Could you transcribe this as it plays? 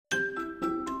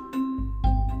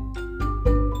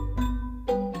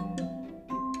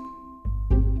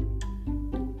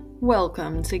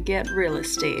Welcome to Get Real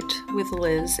Estate with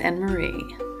Liz and Marie.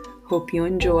 Hope you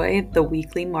enjoy the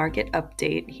weekly market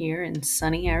update here in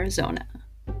sunny Arizona.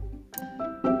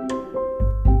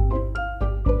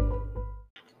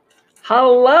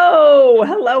 Hello,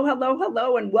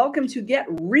 and welcome to Get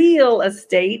Real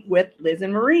Estate with Liz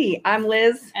and Marie. I'm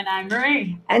Liz. And I'm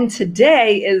Marie. And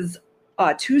today is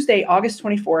Tuesday, August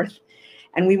 24th,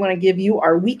 and we want to give you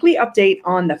our weekly update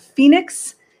on the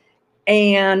Phoenix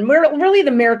and really the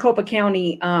Maricopa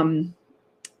County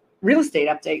real estate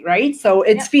update, right? So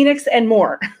it's Phoenix and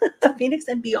more, Phoenix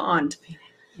and beyond.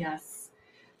 Yes.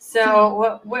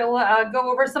 So we'll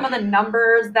go over some of the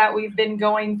numbers that we've been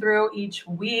going through each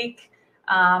week.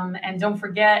 And don't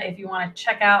forget, if you want to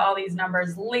check out all these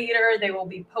numbers later, they will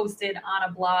be posted on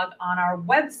a blog on our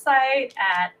website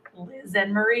at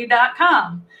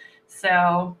lizandmarie.com.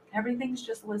 So everything's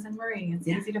just Liz and Marie. It's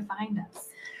easy to find us.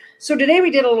 So today we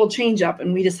did a little change up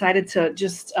and we decided to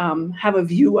just have a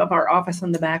view of our office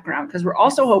in the background because we're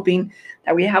also hoping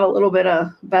that we have a little bit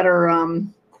of better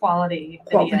quality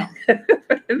video.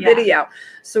 video.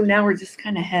 So now we're just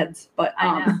kind of heads, but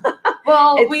I know.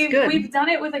 Well, we've done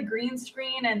it with a green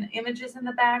screen and images in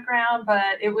the background,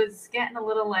 but it was getting a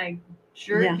little like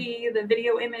jerky, the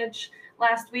video image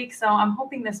last week. So I'm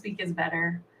hoping this week is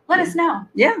better. Let us know.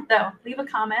 Yeah. So leave a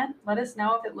comment. Let us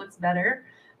know if it looks better.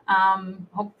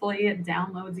 Hopefully it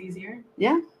downloads easier.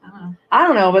 Yeah. I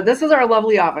don't know, but this is our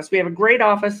lovely office. We have a great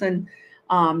office in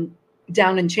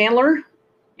down in Chandler,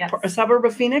 a suburb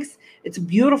of Phoenix. It's a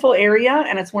beautiful area,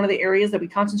 and it's one of the areas that we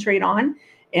concentrate on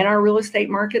in our real estate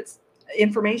markets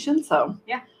information. So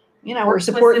we're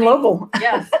supporting local.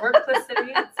 Yes, Workplace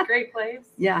City. It's a great place.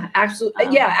 Yeah,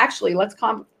 actually, let's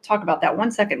talk about that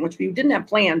 1 second, which we didn't have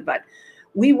planned, but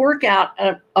we work out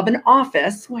of an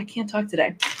office. I can't talk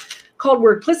today. Called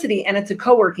Workplicity, and it's a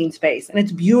co-working space, and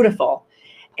it's beautiful.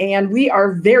 And we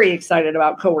are very excited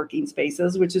about co-working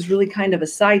spaces, which is really kind of a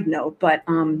side note, but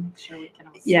sure we can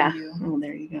all see you. Oh,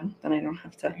 there you go. Then I don't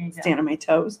have to stand on my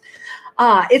toes.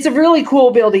 It's a really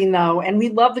cool building though, and we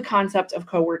love the concept of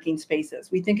co-working spaces.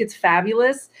 We think it's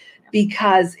fabulous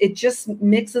because it just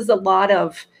mixes a lot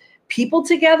of people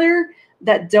together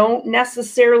that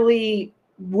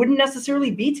wouldn't necessarily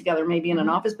be together maybe in an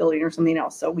office building or something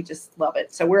else. So we just love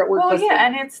it. So we're at work.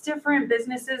 And it's different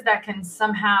businesses that can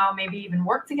somehow maybe even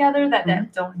work together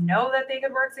that don't know that they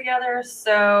could work together.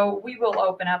 So we will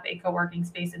open up a co-working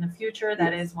space in the future.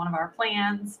 That is one of our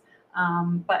plans.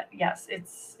 But yes,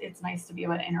 it's nice to be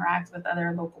able to interact with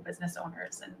other local business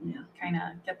owners and kind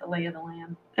of get the lay of the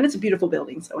land. And it's a beautiful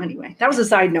building. So anyway, that was a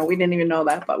side note. We didn't even know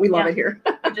that, but we love it here.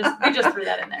 we just threw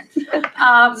that in there.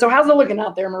 So how's it looking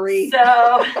out there, Marie?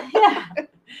 So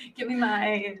give me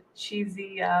my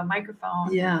cheesy microphone,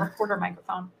 recorder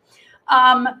microphone.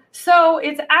 So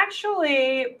it's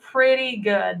actually pretty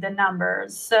good, the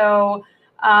numbers. So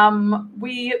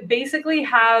we basically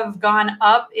have gone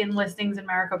up in listings in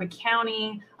Maricopa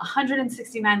County,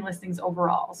 169 listings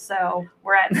overall. So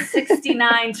we're at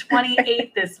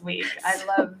 6928 this week.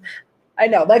 I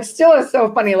know, that still is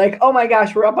so funny. Like, oh my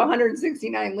gosh, we're up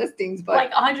 169 listings, but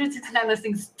like 169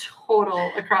 listings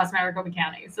total across Maricopa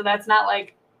County. So that's not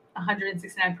like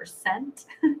 169%.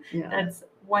 That's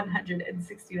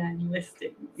 169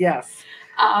 listings. Yes.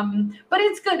 But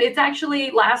it's good. It's actually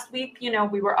last week,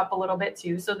 we were up a little bit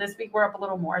too. So this week we're up a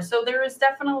little more. So there is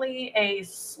definitely a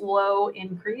slow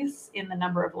increase in the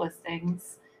number of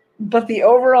listings. But the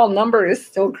overall number is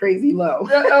still crazy low.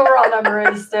 The overall number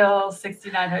is still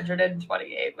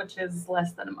 6,928, which is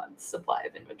less than a month's supply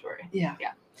of inventory. Yeah.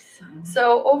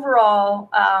 So overall,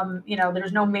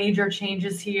 there's no major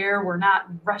changes here. We're not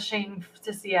rushing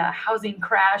to see a housing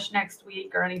crash next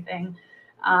week or anything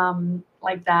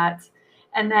like that.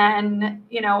 And then,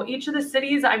 each of the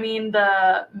cities,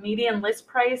 the median list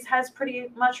price has pretty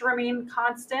much remained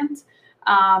constant.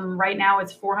 Right now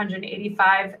it's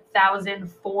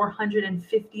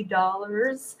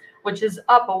 $485,450, which is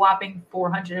up a whopping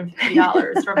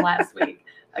 $450 from last week.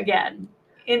 Again,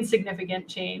 insignificant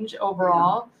change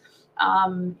overall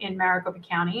in Maricopa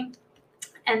County.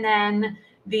 And then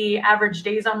the average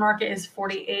days on market is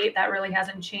 48. That really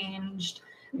hasn't changed.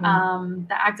 The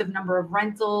active number of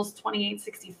rentals,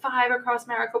 2,865 across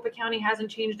Maricopa County,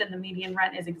 hasn't changed, and the median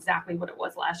rent is exactly what it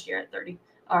was last year at 30,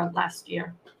 or last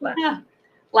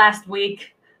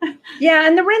week.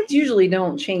 And the rents usually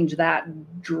don't change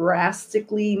that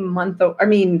drastically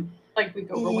like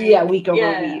week over week. Week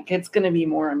over week. It's going to be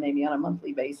more maybe on a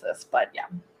monthly basis, but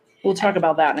we'll talk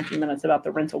about that in a few minutes about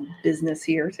the rental business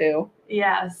here too.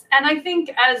 Yes. And I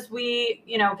think as we,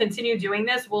 continue doing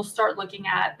this, we'll start looking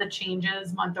at the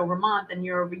changes month over month and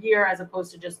year over year, as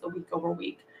opposed to just the week over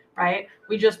week right?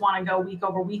 We just want to go week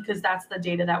over week because that's the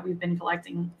data that we've been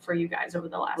collecting for you guys over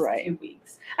the last few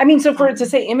weeks. I mean, so for it to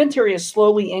say inventory has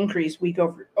slowly increased week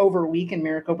over week in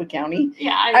Maricopa County.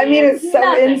 Yeah. I mean, it's so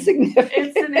nothing. insignificant.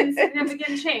 It's an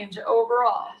insignificant change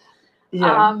overall.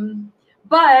 Yeah.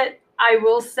 But I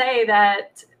will say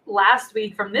that last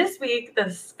week from this week, the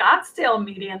Scottsdale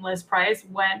median list price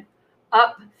went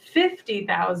up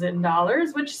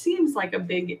 $50,000, which seems like a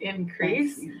big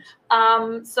increase.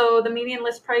 So the median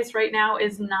list price right now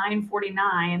is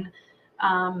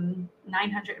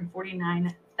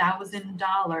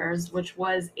 $949,000, which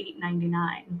was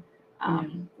 $899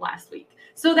 last week.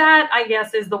 So that, I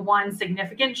guess, is the one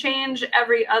significant change.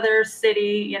 Every other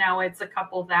city, you know, it's a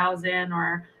couple thousand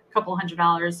or a couple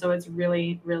 $100. So it's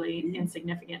really, really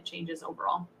insignificant changes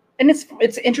overall. And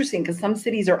it's interesting because some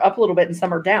cities are up a little bit and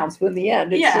some are down. So in the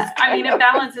end, it's just I mean, it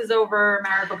balances over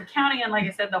Maricopa County. And like I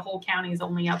said, the whole county is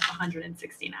only up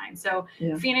 169. So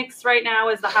Phoenix right now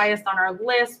is the highest on our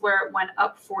list, where it went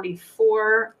up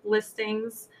 44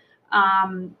 listings.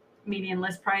 Median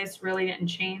list price really didn't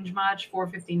change much,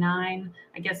 $459.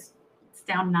 I guess it's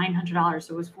down $900.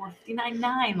 So it was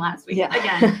 $459.9 last week.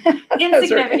 Again,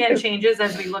 insignificant changes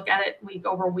as we look at it week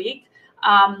over week.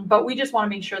 But we just want to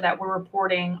make sure that we're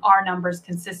reporting our numbers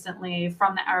consistently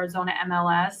from the Arizona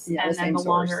MLS, and then the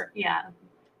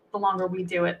longer we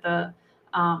do it, the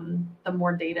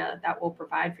more data that we'll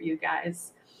provide for you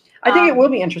guys. I think it will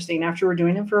be interesting after we're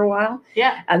doing it for a while.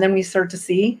 Yeah. And then we start to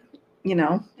see, you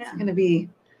know, it's going to be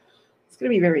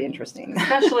very interesting,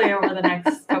 especially over the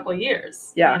next couple of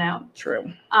years. Yeah. You know?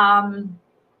 True.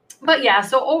 But yeah,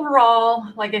 so overall,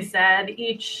 like I said,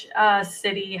 each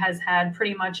city has had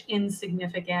pretty much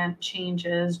insignificant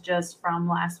changes just from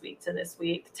last week to this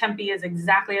week. Tempe is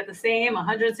exactly at the same,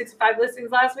 165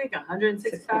 listings last week,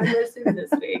 165 listings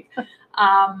this week.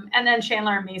 And then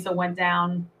Chandler and Mesa went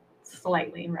down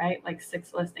slightly, right? Like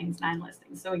 6 listings, 9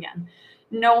 listings. So again,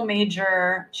 no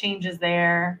major changes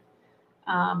there.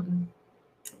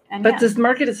 But this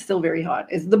market is still very hot.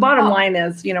 The bottom line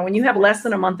is, you know, when you have less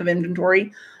than a month of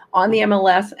inventory on the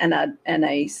MLS and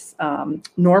a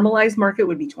normalized market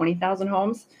would be 20,000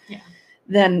 homes,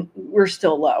 then we're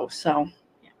still low. So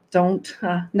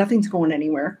nothing's going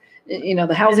anywhere. You know,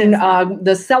 the housing,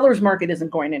 the seller's market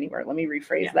isn't going anywhere. Let me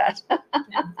rephrase that.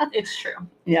 It's true.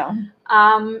 Yeah.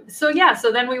 So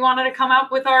then we wanted to come up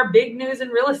with our big news in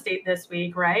real estate this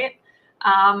week, right?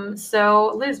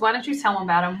 So Liz, why don't you tell them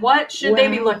about them? What should they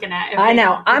be looking at? I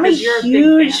know. I'm a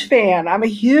huge fan. I'm a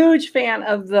huge fan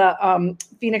of the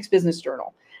Phoenix Business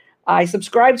Journal. I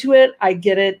subscribe to it. I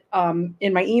get it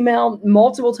in my email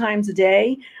multiple times a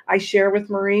day. I share with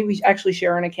Marie. We actually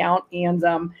share an account,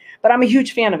 but I'm a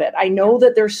huge fan of it. I know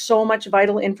that there's so much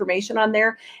vital information on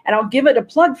there, and I'll give it a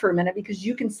plug for a minute because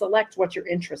you can select what your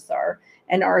interests are.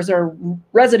 And ours are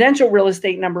residential real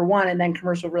estate #1, and then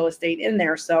commercial real estate in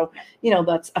there. So, you know,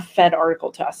 that's a fed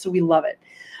article to us. So we love it.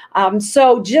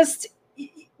 So just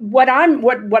what I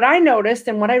noticed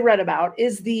and what I read about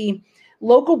is the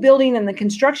local building and the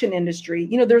construction industry.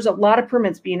 You know, there's a lot of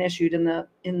permits being issued in the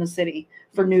city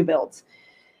for new builds.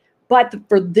 But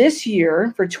for this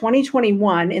year, for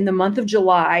 2021, in the month of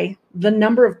July, the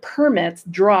number of permits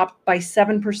dropped by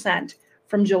 7%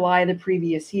 from July the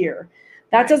previous year.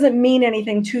 That doesn't mean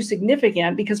anything too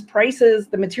significant because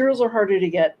the materials are harder to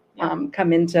get,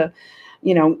 come into,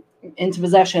 you know, into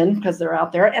possession because they're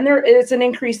out there, and there is an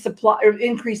increased supply or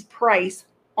increased price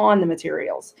on the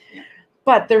materials.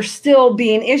 But they're still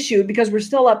being issued because we're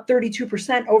still up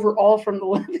 32% overall from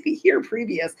the year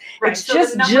previous. Right. It's so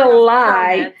just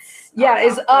July,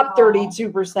 is up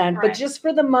 32%. But just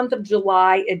for the month of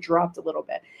July, it dropped a little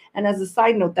bit. And as a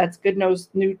side note, that's good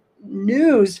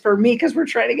news for me because we're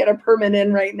trying to get a permit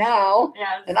in right now.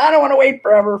 And I don't want to wait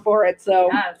forever for it. So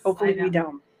hopefully we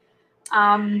don't.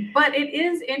 But it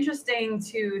is interesting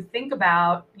to think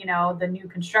about, you know, the new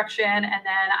construction. And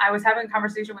then I was having a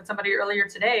conversation with somebody earlier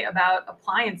today about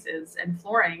appliances and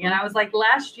flooring. And I was like,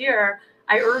 last year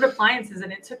I ordered appliances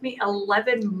and it took me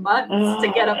 11 months to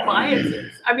get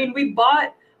appliances. I mean, we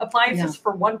bought appliances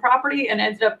for one property and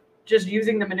ended up just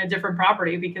using them in a different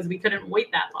property because we couldn't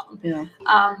wait that long.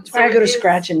 So I go to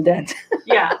scratch and dent.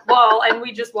 Well, and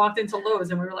we just walked into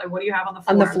Lowe's and we were like, what do you have on the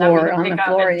floor? On the floor, and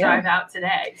drive out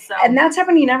today. So, and that's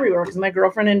happening everywhere because my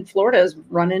girlfriend in Florida has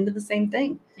run into the same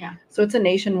thing. So it's a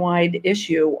nationwide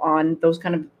issue on those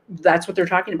that's what they're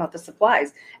talking about, the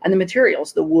supplies and the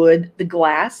materials, the wood, the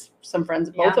glass. Some friends,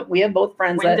 we have both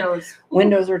friends that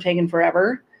windows are taking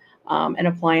forever, and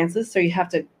appliances. So you have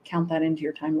to count that into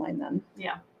your timeline then.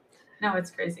 No,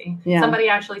 it's crazy. Somebody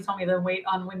actually told me the wait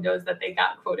on windows that they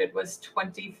got quoted was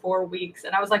 24 weeks.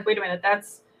 And I was like, wait a minute,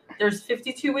 that's there's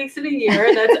 52 weeks in a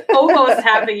year. That's almost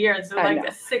half a year. So I like know.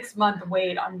 a 6-month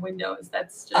wait on windows.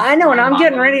 That's just I know, and I'm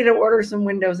getting mind-boggling. ready to order some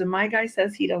windows, and my guy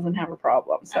says he doesn't have a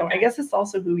problem. So I Okay. guess it's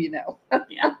also who you know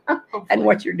Yeah. and Hopefully.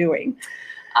 what you're doing.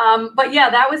 But yeah,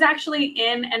 that was actually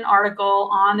in an article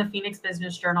on the Phoenix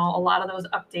Business Journal, a lot of those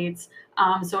updates.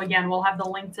 So again, we'll have the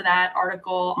link to that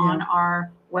article on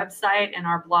our website and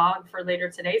our blog for later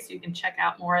today, so you can check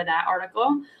out more of that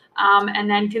article. And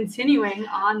then continuing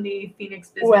on the Phoenix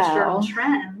Business Journal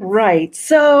trends. Right.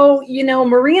 So,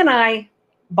 Marie and I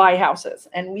buy houses,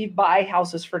 and we buy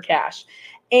houses for cash.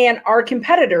 And our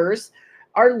competitors,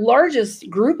 our largest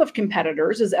group of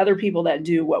competitors is other people that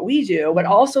do what we do, but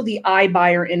also the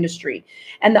iBuyer industry.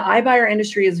 And the iBuyer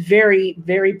industry is very,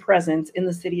 very present in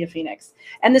the city of Phoenix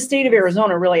and the state of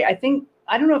Arizona, really. I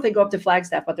don't know if they go up to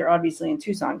Flagstaff, but they're obviously in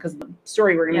Tucson because of the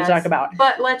story we're going to talk about.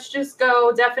 But let's just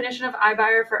go definition of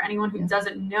iBuyer for anyone who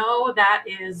doesn't know. That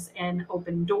is an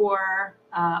open door,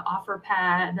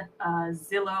 OfferPad,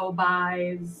 Zillow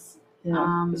buys.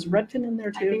 Yeah. Is Redfin in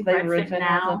there too? I think Redfin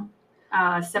now.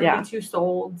 72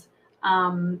 sold.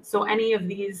 So any of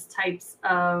these types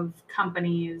of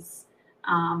companies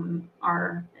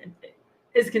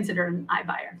is considered an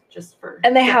iBuyer, just for.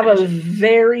 And they have a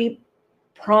very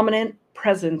prominent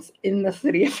presence in the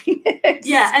city of Phoenix.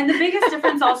 Yeah, and the biggest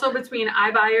difference also between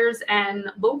iBuyers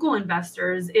and local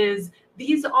investors is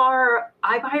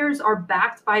iBuyers are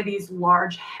backed by these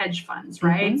large hedge funds,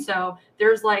 right? Mm-hmm. So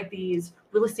there's like these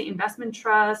real estate investment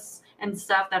trusts and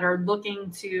stuff that are looking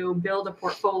to build a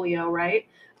portfolio, right?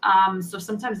 So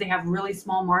sometimes they have really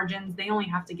small margins. They only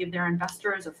have to give their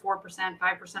investors a 4%,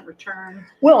 5% return.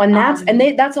 Well, and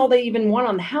that's all they even want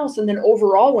on the house. And then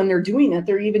overall, when they're doing it,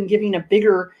 they're even giving a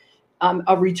bigger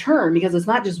a return, because it's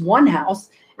not just one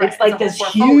house. Right. It's like this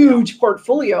huge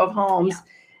portfolio of homes.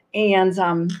 Yeah.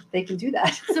 And they can do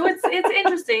that. So it's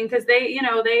interesting because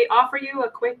they offer you a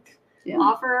quick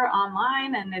offer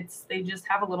online, and they just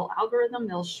have a little algorithm.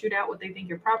 They'll shoot out what they think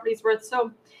your property's worth.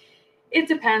 So it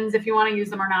depends if you want to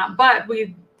use them or not. But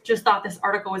we just thought this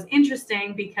article was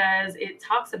interesting because it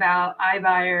talks about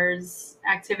iBuyers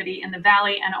activity in the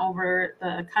Valley and over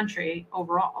the country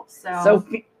overall. So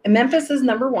Memphis is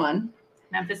number one.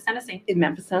 Memphis, Tennessee. In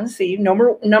Memphis, Tennessee.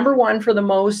 Number one for the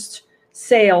most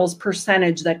sales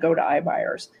percentage that go to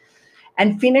iBuyers.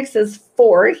 And Phoenix is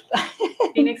fourth.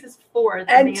 Phoenix is fourth.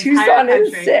 And Tucson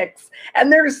is sixth.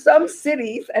 And there's some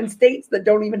cities and states that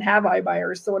don't even have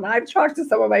iBuyers. So when I've talked to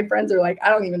some of my friends, they're like, I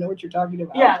don't even know what you're talking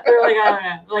about. Yeah, they're like, I don't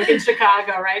know. Like in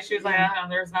Chicago, right? She was like, I don't know,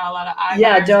 there's not a lot of iBuyers.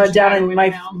 Yeah, down in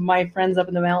my friends up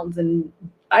in the mountains, and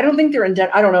I don't think they're in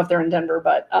Denver. I don't know if they're in Denver,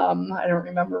 but I don't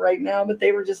remember right now. But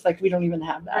they were just like, we don't even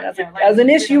have that as an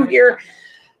issue here.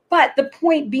 But the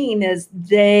point being is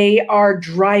they are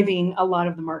driving a lot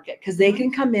of the market because they can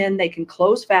come in, they can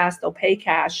close fast, they'll pay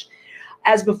cash.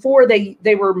 As before,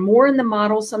 they were more in the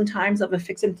model sometimes of a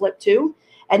fix and flip too.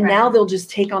 And now they'll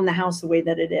just take on the house the way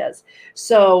that it is.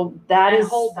 So that is,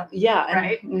 hold them,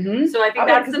 right. Mm-hmm. So I think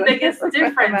that's the biggest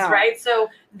difference, right? So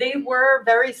they were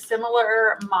very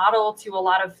similar model to a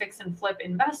lot of fix and flip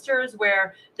investors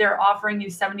where they're offering you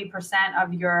 70%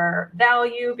 of your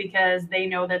value because they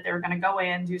know that they're going to go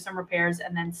in, do some repairs,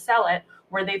 and then sell it,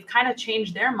 where they've kind of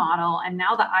changed their model. And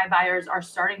now the iBuyers are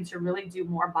starting to really do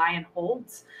more buy and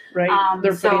holds. Right.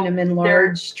 They're putting them in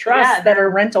large trusts that are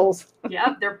rentals.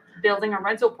 Yeah, they're building a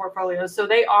rental portfolio. So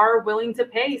they are willing to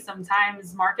pay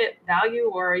sometimes market value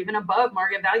or even above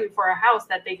market value for a house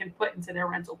that they can put into their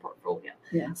rental portfolio.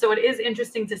 Yeah. So it is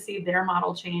interesting to see their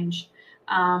model change.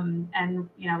 And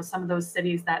some of those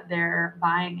cities that they're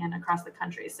buying in across the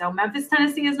country. So Memphis,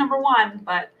 Tennessee is number one,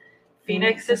 but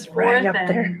Phoenix is fourth. Right up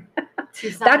there.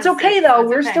 That's okay though.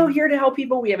 We're still here to help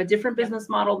people. We have a different business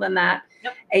model than that.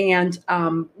 Yep. And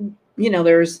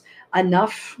there's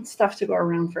enough stuff to go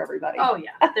around for everybody. Oh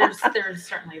yeah. There's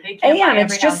certainly, they can't buy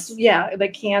every house. They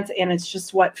can't, and it's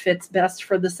just what fits best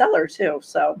for the seller too.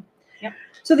 So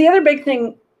So the other big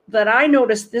thing that I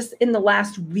noticed this in the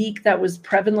last week that was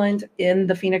prevalent in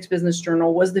the Phoenix Business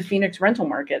Journal was the Phoenix rental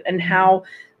market and how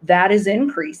that is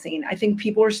increasing. I think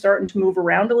people are starting to move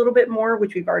around a little bit more,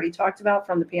 which we've already talked about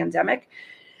from the pandemic.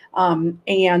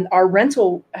 And our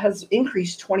rental has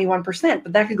increased 21%,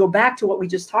 but that could go back to what we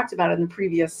just talked about in the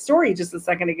previous story just a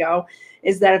second ago,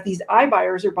 is that if these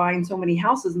iBuyers are buying so many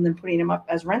houses and then putting them up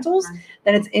as rentals,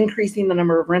 then it's increasing the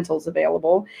number of rentals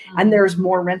available. And there's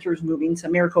more renters moving to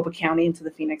Maricopa County into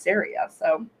the Phoenix area.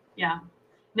 So, yeah.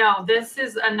 No, this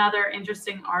is another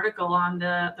interesting article on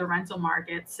the rental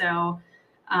market. So,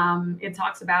 it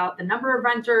talks about the number of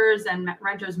renters and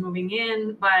renters moving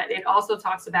in, but it also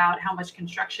talks about how much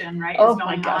construction, is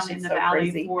going on in the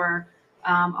valley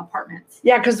apartments.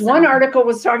 Yeah, because one article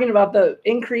was talking about the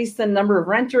increase in number of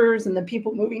renters and the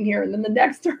people moving here. And then the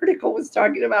next article was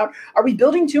talking about, are we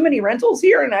building too many rentals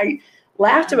here? And I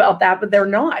laughed about that, but they're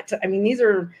not. I mean, these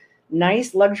are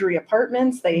nice luxury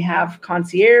apartments. They have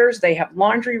concierge, they have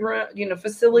laundry room,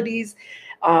 facilities,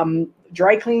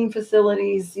 dry cleaning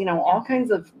facilities, all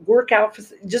kinds of workout,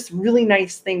 just really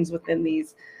nice things within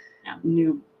these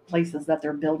new places that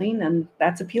they're building, and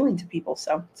that's appealing to people.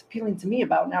 So it's appealing to me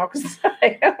about now because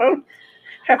I don't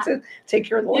have to take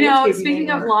care of the landscaping speaking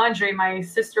anymore. of laundry, my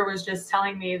sister was just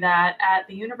telling me that at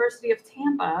the University of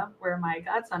Tampa, where my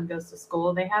godson goes to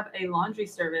school, they have a laundry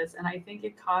service, and I think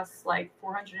it costs like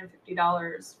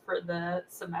 $450 for the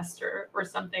semester or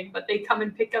something, but they come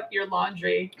and pick up your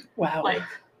laundry like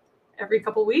every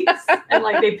couple weeks, and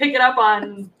like they pick it up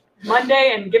on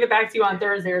Monday and give it back to you on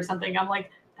Thursday or something. I'm like,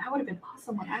 that would have been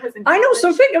awesome when I was in college. I know.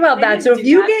 So think about that. So if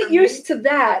you get used to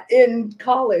that in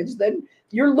college, then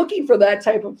you're looking for that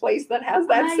type of place that has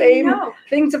that same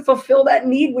thing to fulfill that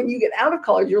need when you get out of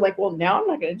college. You're like, well, now I'm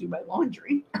not going to do my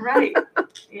laundry. Right.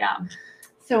 Yeah.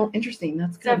 So interesting.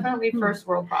 That's good. Definitely first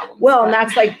world problems. Well, and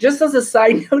that's like, just as a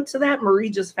side note to that, Marie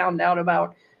just found out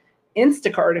about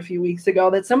Instacart a few weeks ago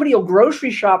that somebody will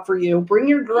grocery shop for you, bring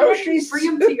your groceries, bring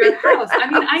them to your house. I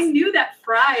mean, I knew that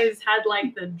Fry's had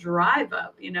like the drive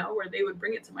up, where they would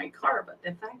bring it to my car, but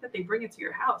the fact that they bring it to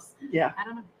your house, I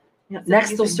don't know. Yeah.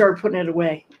 Next, they'll start putting it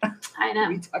away. I know.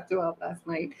 We talked about last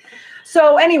night.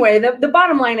 So anyway, the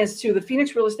bottom line is too, the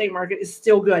Phoenix real estate market is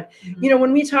still good. Mm-hmm.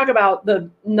 When we talk about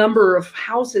the number of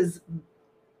houses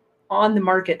on the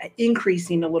market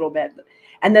increasing a little bit,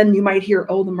 and then you might hear,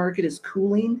 oh, the market is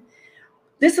cooling.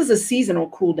 This is a seasonal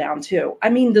cool down too.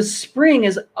 I mean, the spring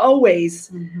is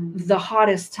always the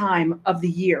hottest time of the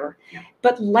year. Yeah.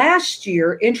 But last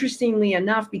year, interestingly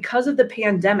enough, because of the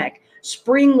pandemic,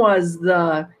 spring was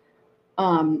not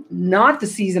the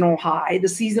seasonal high. The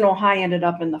seasonal high ended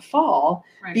up in the fall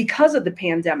because of the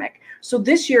pandemic. So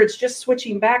this year it's just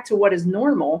switching back to what is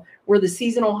normal, where the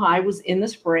seasonal high was in the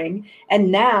spring,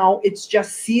 and now it's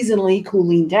just seasonally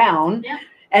cooling down. Yeah.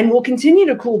 And will continue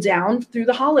to cool down through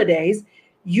the holidays,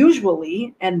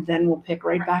 usually, and then we'll pick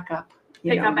back up.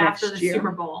 Pick up after the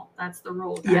Super Bowl. That's the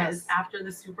rule, guys. Yes. After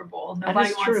the Super Bowl.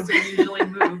 Nobody wants to usually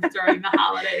move during the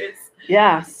holidays.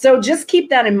 Yeah. So just keep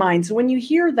that in mind. So when you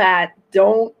hear that,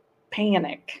 don't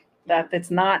panic. That's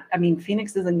not,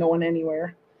 Phoenix isn't going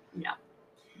anywhere. Yeah.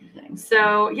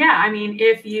 So,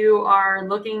 if you are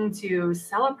looking to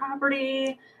sell a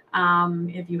property,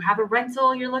 if you have a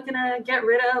rental you're looking to get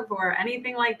rid of or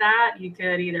anything like that, you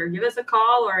could either give us a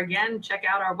call or again, check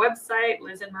out our website,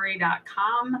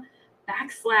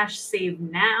 lizandmarie.com/save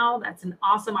now. That's an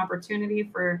awesome opportunity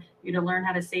for you to learn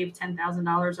how to save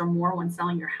 $10,000 or more when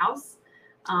selling your house.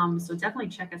 So definitely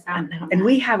check us out. And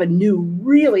we have a new,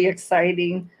 really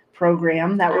exciting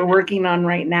program that we're working on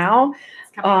right now.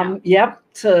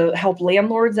 To help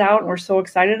landlords out. And we're so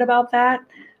excited about that.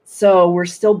 So we're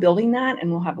still building that, and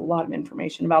we'll have a lot of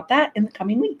information about that in the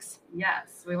coming weeks.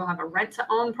 Yes, we will have a rent to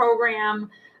own program.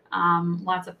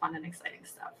 Lots of fun and exciting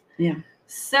stuff. Yeah.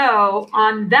 So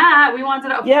on that, we wanted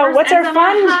to what's our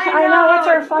fun? What's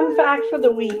our fun fact for the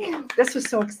week? This was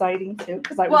so exciting too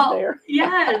because I was there.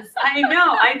 Yes, I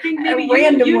know. I think maybe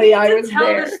randomly you need I to was tell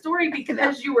there. The story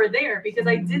because you were there. Because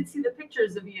I did see the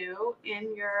pictures of you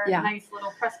in your nice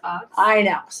little press box. I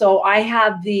know. So I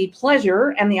had the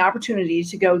pleasure and the opportunity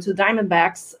to go to the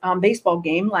Diamondbacks baseball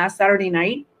game last Saturday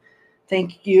night.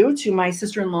 Thank you to my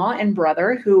sister-in-law and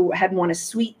brother who had won a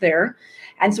suite there.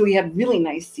 And so we had really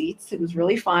nice seats. It was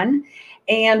really fun.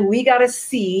 And we got to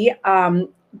see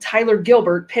Tyler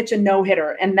Gilbert pitch a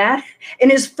no-hitter. And that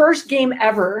in his first game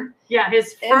ever. Yeah,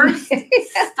 his first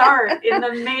start in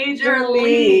the major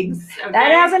leagues. Okay?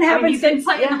 That hasn't happened since. He did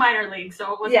play in the minor league,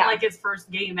 so it wasn't like his first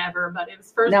game ever, but it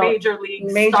was first major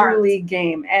league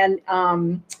game. And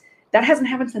that hasn't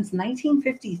happened since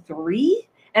 1953.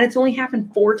 And it's only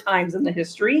happened 4 times in the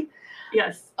history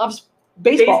of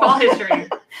baseball history.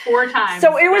 4 times.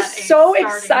 So it was so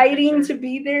exciting to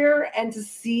be there and to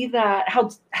see that how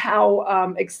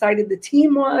excited the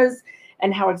team was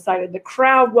and how excited the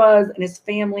crowd was and his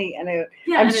family. And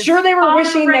I'm sure they were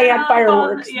wishing they had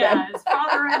fireworks. His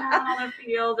father ran out on the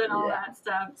field and all that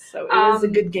stuff. So it was a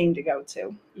good game to go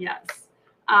to. Yes.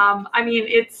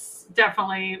 It's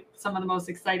definitely some of the most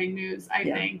exciting news, I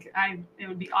think. It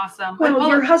would be awesome. Well,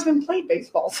 your husband played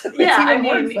baseball. So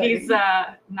he's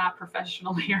not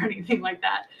professionally or anything like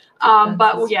that.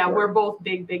 We're both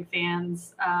big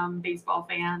fans, baseball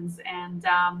fans. And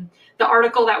the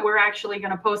article that we're actually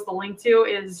going to post the link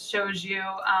to shows you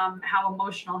how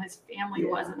emotional his family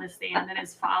was in the stand and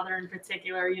his father in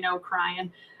particular,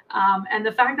 crying. And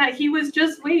the fact that he was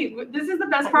just, wait, this is the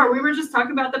best part. We were just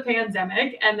talking about the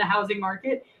pandemic and the housing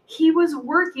market. He was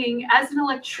working as an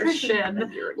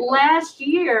electrician last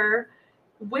year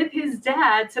with his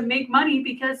dad to make money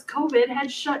because COVID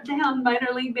had shut down minor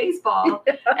league baseball.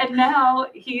 And now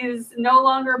he's no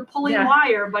longer pulling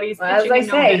wire, but he's pitching. As I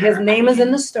say, his name is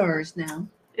in the stars now.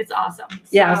 It's awesome.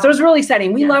 Yeah, so it's really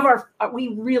exciting. We love we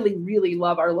really, really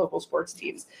love our local sports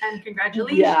teams. And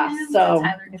congratulations to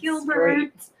Tyler Gilbert.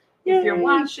 Great. If you're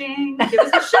watching, give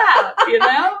us a shout, you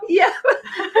know? Yeah.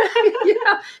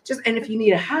 And if you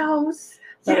need a house,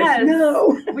 let us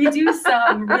know. We do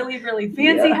some really, really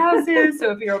fancy houses.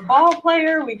 So if you're a ball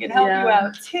player, we can help you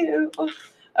out too.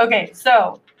 Okay,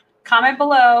 so comment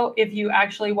below if you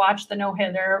actually watched the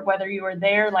no-hitter, whether you were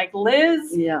there like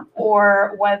Liz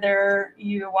or whether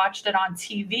you watched it on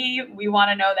TV. We want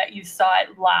to know that you saw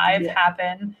it live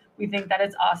happen. We think that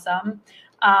it's awesome.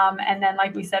 And then,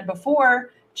 like we said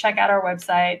before, check out our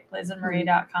website,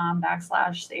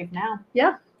 lizandmarie.com/save now.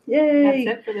 Yeah. Yay.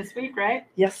 That's it for this week, right?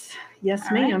 Yes,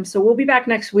 ma'am. Right. So we'll be back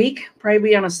next week,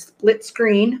 probably on a split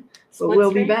screen, but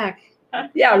we'll be back.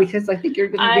 Yeah, because I think you're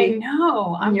going to be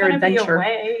on your adventure. Be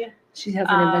away. She has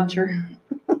an adventure.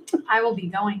 I will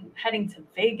be heading to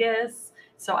Vegas.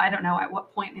 So I don't know at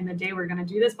what point in the day we're going to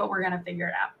do this, but we're going to figure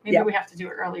it out. Maybe we have to do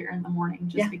it earlier in the morning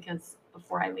just because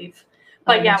before I leave.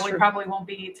 But we probably won't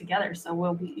be together.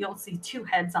 So you'll see two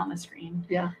heads on the screen.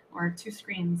 Yeah. Or two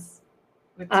screens.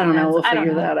 I don't know. We'll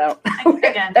figure that out.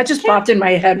 Again, that just popped in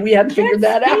my head. We hadn't figured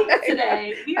that out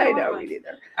today. I know we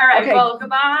neither. All right. Okay. Well,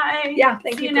 goodbye. Yeah.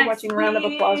 Thank you for watching. Round of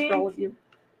applause for all of you.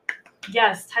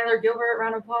 Yes, Tyler Gilbert.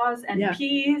 Round of applause and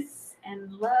peace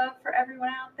and love for everyone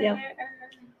out there.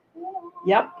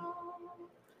 Yep.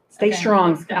 Stay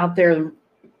strong out there.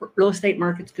 Real estate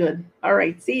market's good. All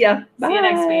right. See ya. Bye. See you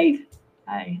next week.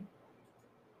 Bye.